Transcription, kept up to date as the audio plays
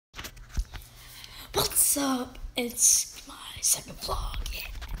What's up? It's my second vlog. Yeah,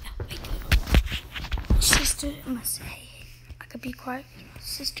 we go. My sister, I could be quiet.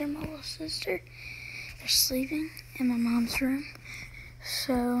 My little sister, they're sleeping in my mom's room.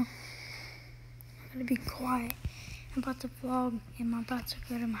 So, I'm gonna be quiet. I'm about to vlog and I'm about to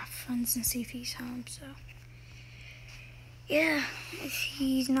go to my friend's and see if he's home. So, yeah, if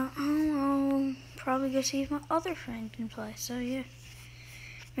he's not home, I'll probably go see if my other friend can play. So, yeah,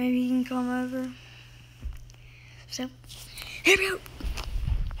 maybe he can come over. So, here we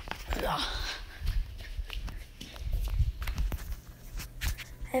go.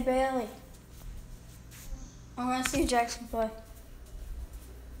 Hey, Bailey. I want to see Jackson play.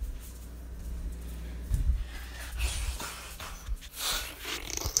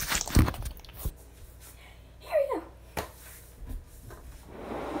 Here we go.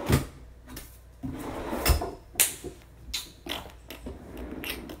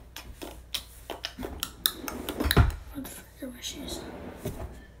 What the frick are my shoes?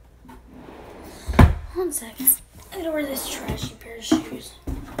 1 second. I gotta wear this trashy pair of shoes.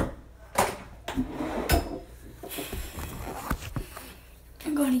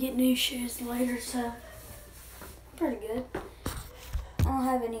 I'm going to get new shoes later, so pretty good. I don't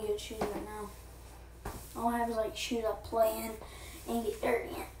have any good shoes right now. All I have is like shoes I play in and get dirty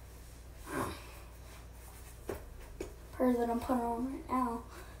in. Pair that I'm putting on right now,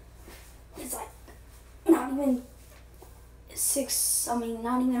 it's like not even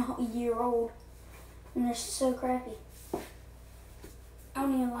not even a year old, and they're so crappy. I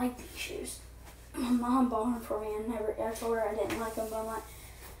don't even like these shoes. My mom bought them for me. I told her I didn't like them, but I'm like,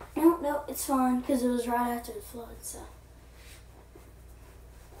 no, it's fine, because it was right after the flood, so.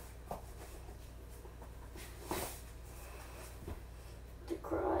 They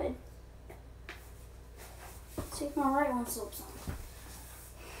cried. See if my right one slips on.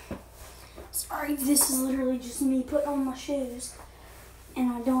 Sorry, this is literally just me putting on my shoes,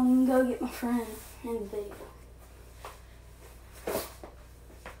 and I don't even go get my friend in the video.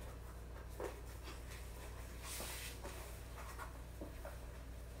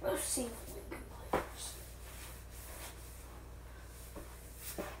 Let's see if we can play this.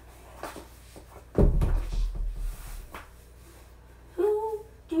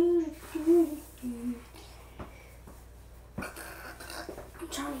 I'm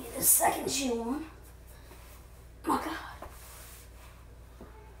trying to get this second shoe on. Oh my God.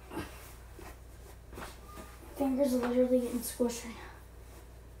 Fingers are literally getting squished right now.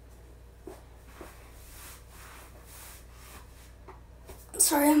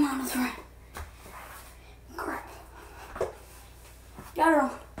 Sorry, I'm out of the rain. Crap. Got it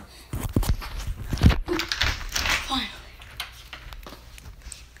on. Finally.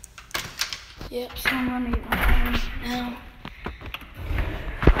 Yep, so I'm gonna get my phone now.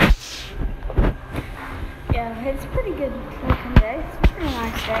 Yeah, it's pretty good looking day. It's a pretty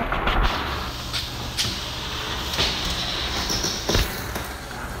nice day.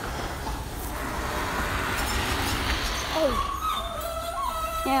 Oh.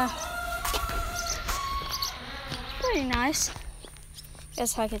 Yeah, it's pretty nice,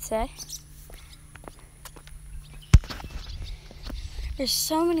 guess I could say. There's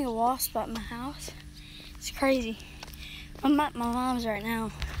so many wasps at my house, it's crazy. I'm at my mom's right now,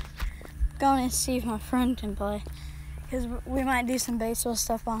 going to see if my friend can play, because we might do some baseball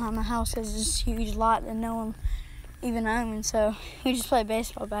stuff behind my house, because there's this huge lot that no one even owns, so we just play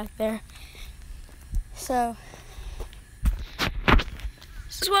baseball back there. So,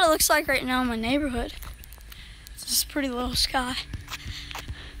 this is what it looks like right now in my neighborhood. It's just a pretty little sky.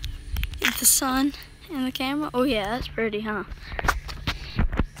 Get the sun in the camera. Oh yeah, that's pretty, huh?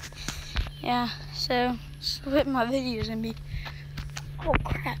 Yeah, so look at my videos and be, oh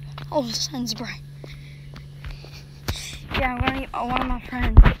crap, oh the sun's bright. Yeah, I'm gonna get one of my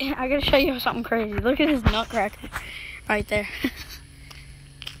friends. I gotta show you something crazy. Look at this nutcracker right there.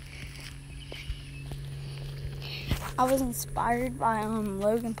 I was inspired by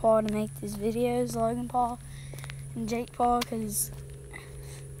Logan Paul to make these videos, Logan Paul and Jake Paul, because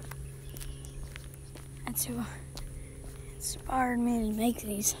that's who inspired me to make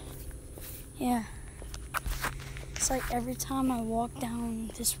these. Yeah. It's like every time I walk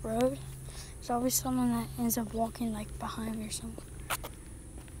down this road, there's always someone that ends up walking like behind me or something.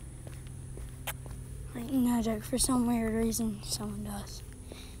 Like, no joke, for some weird reason, someone does.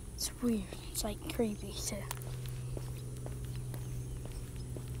 It's weird. It's like creepy too.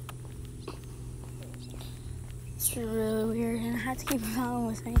 It's really weird, and I have to keep a phone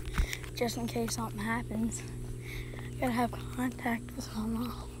with me just in case something happens. I gotta have contact with my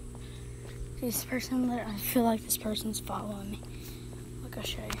mom. This person, I feel like this person's following me. Look, I'll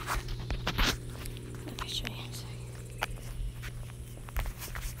show you. show you in a second.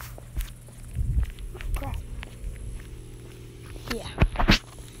 Oh, crap. Yeah.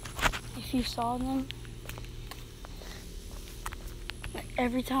 If you saw them, like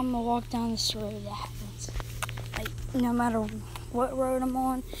every time I walk down this road, that happens. Like, no matter what road I'm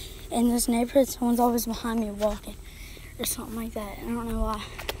on in this neighborhood, someone's always behind me walking or something like that. I don't know why.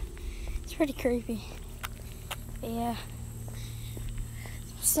 It's pretty creepy. But yeah.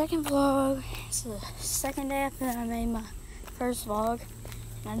 Second vlog. It's the second day after I made my first vlog.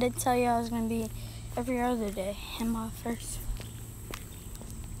 And I did tell you I was going to be every other day in my first.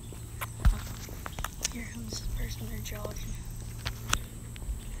 Here comes this person, they're jogging.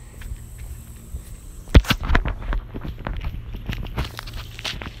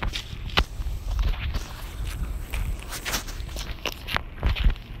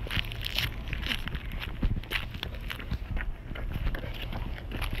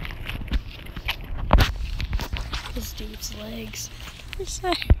 This dude's legs. His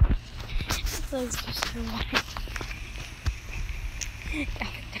legs are so white.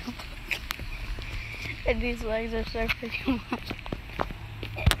 And these legs are so freaking white.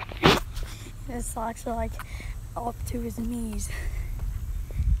 His socks are like up to his knees.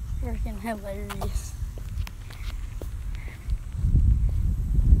 Freaking hilarious.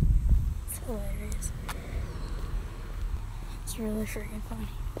 It's hilarious. It's really freaking funny.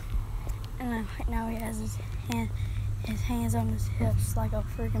 And then right now he has his hands on his hips like a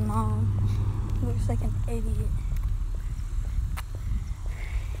freaking mom. He looks like an idiot.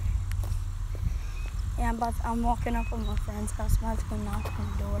 Yeah, I'm walking up on my friend's house. I'm about to go knock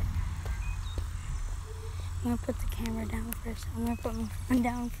on the door. I'm gonna put the camera down first. I'm gonna put my phone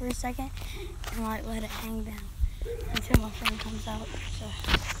down for a second and like let it hang down until my friend comes out. So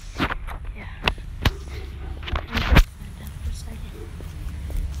yeah. I'm gonna put the phone down for a second.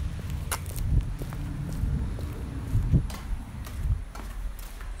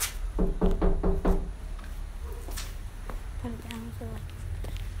 Put it down for like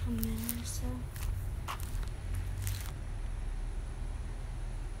a minute or so.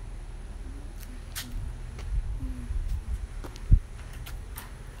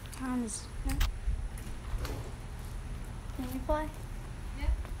 Time is no. Can you play?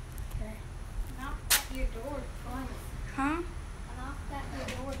 Yep. Okay. I knocked at your door twice. Huh? I knocked at your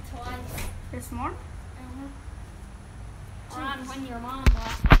door twice. This morning? Around when your mom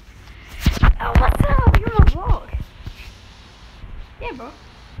left. Oh, what's up? You're on vlog. Yeah, bro.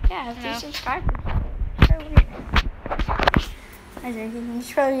 Yeah, I have 2 subscribers. So weird.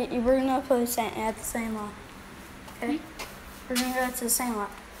 We're gonna put it at the same line. Okay? We're gonna go to the same line.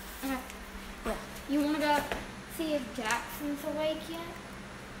 Okay. Yeah. You want to go see if Jackson's awake yet?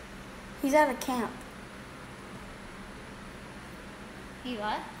 He's at a camp. He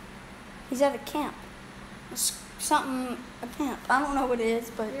what? He's at a camp. It's something, a camp. I don't know what it is,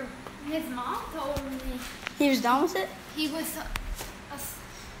 but His mom told me he was done with it. he was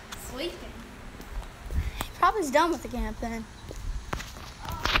sleeping. He probably's done with the camp then.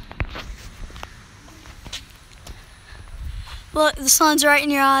 Look, the sun's right in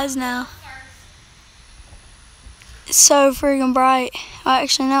your eyes now. It's so freaking bright.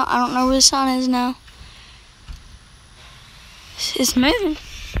 Actually, no, I don't know where the sun is now. It's moving.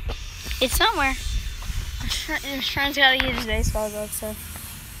 It's somewhere. His friend's got to get his baseball glove, so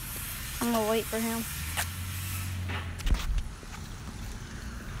I'm going to wait for him.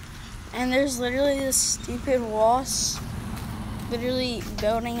 And there's literally this stupid wasp literally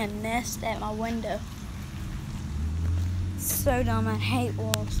building a nest at my window. So dumb, I hate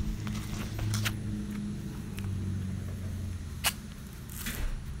wasps.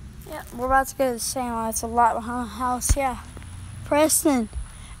 Yeah, we're about to go to the same line. It's a lot behind the house, yeah. Preston,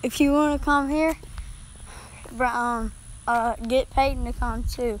 if you want to come here, get Peyton to come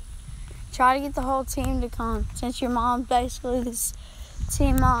too. Try to get the whole team to come, since your mom's basically this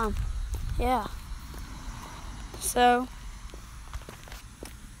team mom. Yeah. So,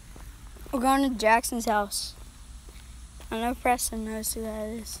 we're going to Jackson's house. I know Preston knows who that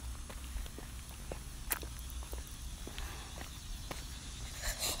is.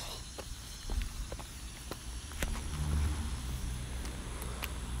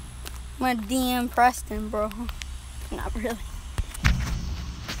 I'm gonna DM Preston, bro. Not really.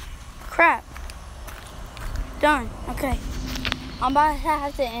 Crap. Done. Okay. I'm about to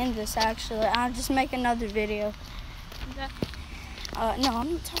have to end this, actually. I'll just make another video. Okay. No,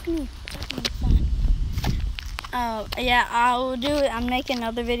 I'm not talking to you. I'm talking to you. Fine. Yeah, I will do it. I'm making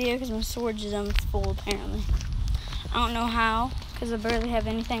another video because my storage is almost full, apparently. I don't know how, because I barely have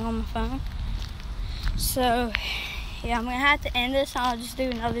anything on my phone. So, yeah, I'm going to have to end this, and I'll just do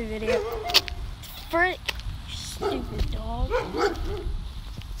another video. frick? Stupid dog.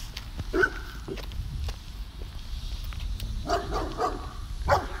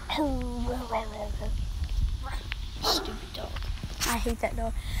 Stupid dog. I hate that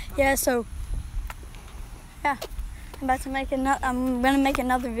dog. Yeah, so yeah, I'm gonna make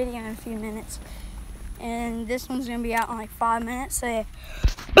another video in a few minutes, and this one's gonna be out in like 5 minutes. So yeah.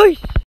 Peace.